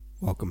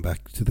Welcome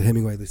back to the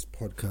Hemingway List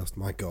podcast.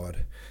 My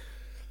God,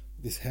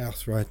 this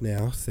house right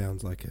now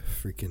sounds like a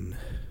freaking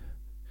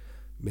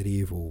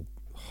medieval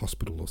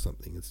hospital or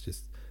something. It's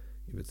just,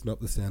 if it's not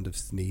the sound of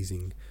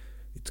sneezing,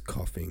 it's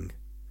coughing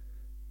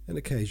and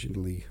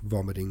occasionally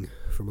vomiting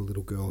from a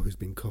little girl who's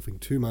been coughing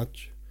too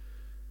much.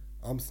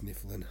 I'm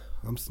sniffling,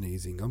 I'm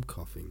sneezing, I'm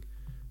coughing.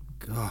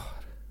 God,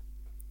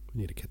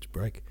 we need to catch a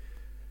break.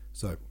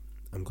 So,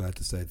 I'm glad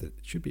to say that it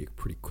should be a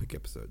pretty quick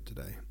episode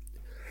today.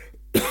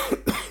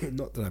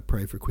 Not that I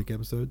pray for quick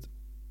episodes,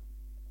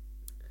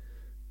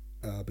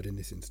 but in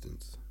this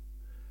instance,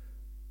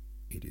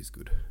 it is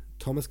good.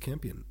 Thomas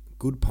Campion,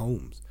 good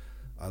poems.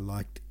 I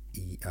liked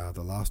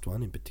the last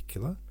one in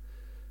particular.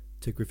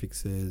 Tegrific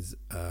says,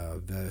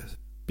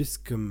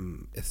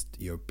 Verbiscum est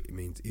Eop. It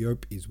means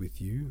Eop is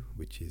with you,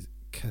 which is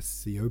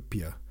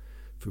Cassiopeia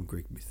from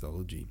Greek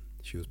mythology.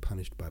 She was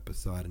punished by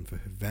Poseidon for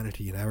her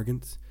vanity and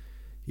arrogance.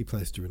 He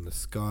placed her in the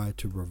sky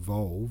to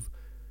revolve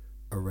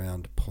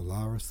around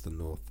Polaris, the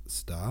North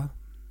Star,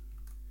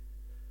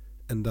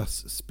 and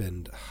thus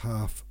spend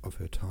half of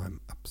her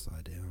time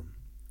upside down.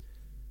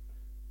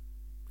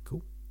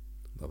 Cool.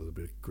 Love a little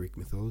bit of Greek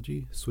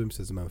mythology. Swim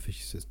says, Mama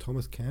Fishy says,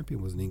 Thomas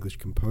Campion was an English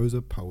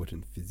composer, poet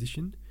and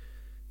physician.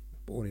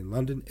 Born in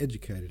London,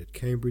 educated at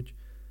Cambridge,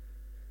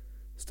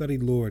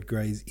 studied law at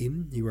Gray's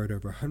Inn. He wrote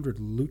over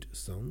 100 lute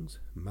songs,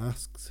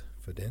 masques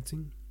for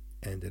dancing,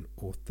 and an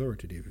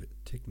authoritative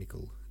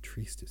technical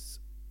treatise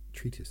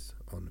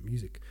on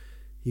music.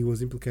 He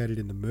was implicated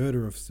in the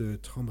murder of Sir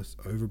Thomas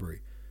Overbury,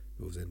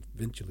 who was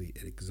eventually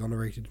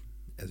exonerated,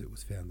 as it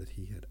was found that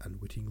he had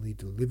unwittingly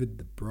delivered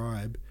the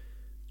bribe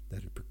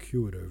that had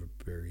procured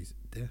Overbury's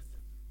death.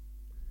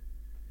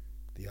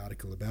 The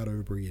article about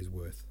Overbury is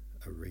worth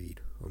a read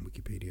on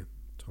Wikipedia.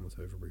 Thomas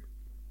Overbury.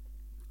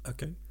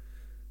 Okay,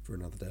 for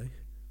another day.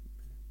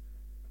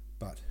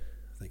 But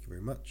thank you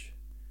very much.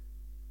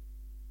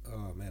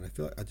 Oh man,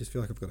 I just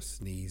feel like I've got to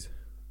sneeze.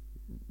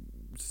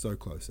 So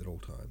close at all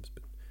times,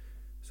 but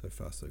so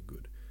far so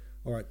good.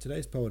 Alright,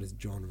 today's poet is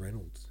John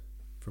Reynolds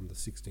from the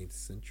 16th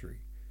century.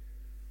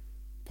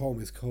 The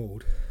poem is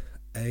called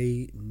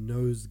A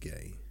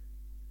Nosegay.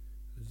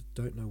 I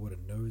don't know what a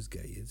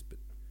nosegay is, but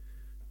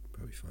I'll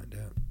probably find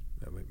out.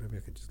 Maybe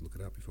I can just look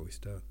it up before we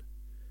start.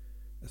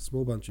 A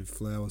small bunch of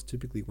flowers,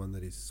 typically one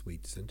that is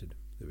sweet-scented.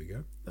 There we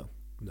go. Oh,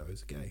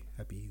 nosegay.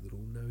 Happy little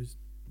nose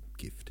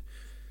gift.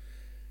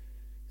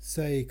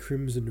 Say,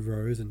 crimson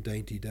rose and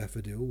dainty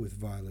daffodil with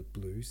violet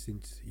blue,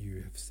 since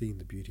you have seen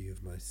the beauty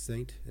of my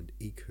saint, and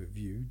eke her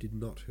view, did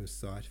not her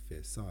sight,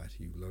 fair sight,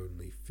 you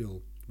lonely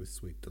fill with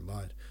sweet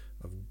delight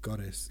of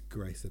goddess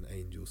grace and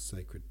angel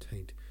sacred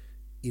taint,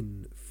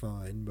 in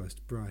fine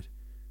most bright.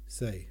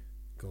 Say,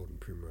 golden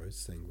primrose,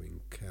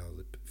 sanguine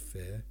cowlip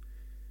fair,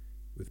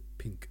 with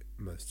pink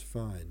most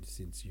fine,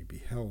 since you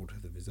beheld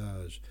the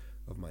visage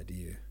of my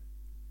dear,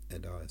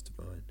 and eyes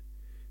divine.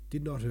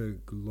 Did not her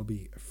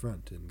globby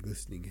front and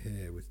glistening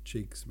hair with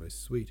cheeks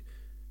most sweet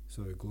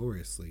so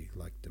gloriously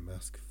like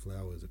damask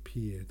flowers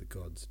appear the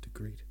gods to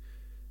greet?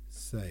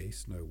 Say,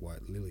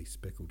 snow-white lily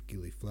speckled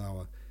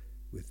gilly-flower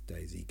with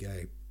daisy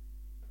gay,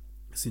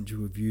 since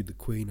you have viewed the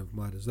queen of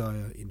my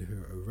desire in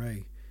her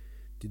array,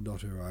 did not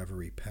her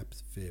ivory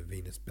paps fair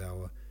Venus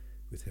bower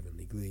with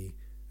heavenly glee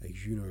a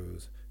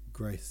Juno's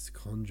grace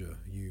conjure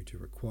you to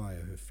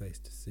require her face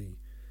to see?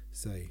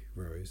 Say,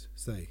 rose,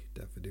 say,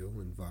 daffodil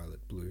and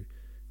violet blue,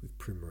 with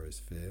primrose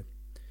fair,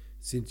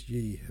 since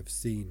ye have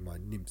seen my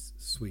nymph's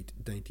sweet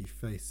dainty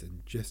face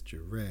and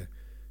gesture rare,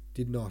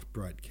 did not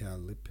bright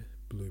cowlip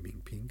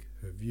blooming pink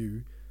her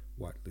view,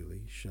 white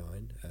lily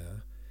shine,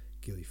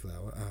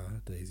 gilly-flower,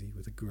 daisy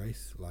with a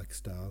grace like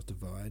stars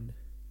divine?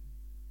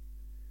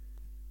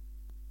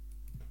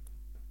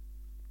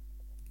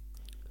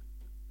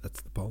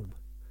 That's the poem.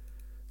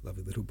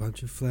 Lovely little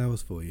bunch of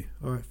flowers for you.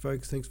 Alright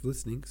folks, thanks for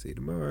listening. See you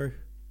tomorrow.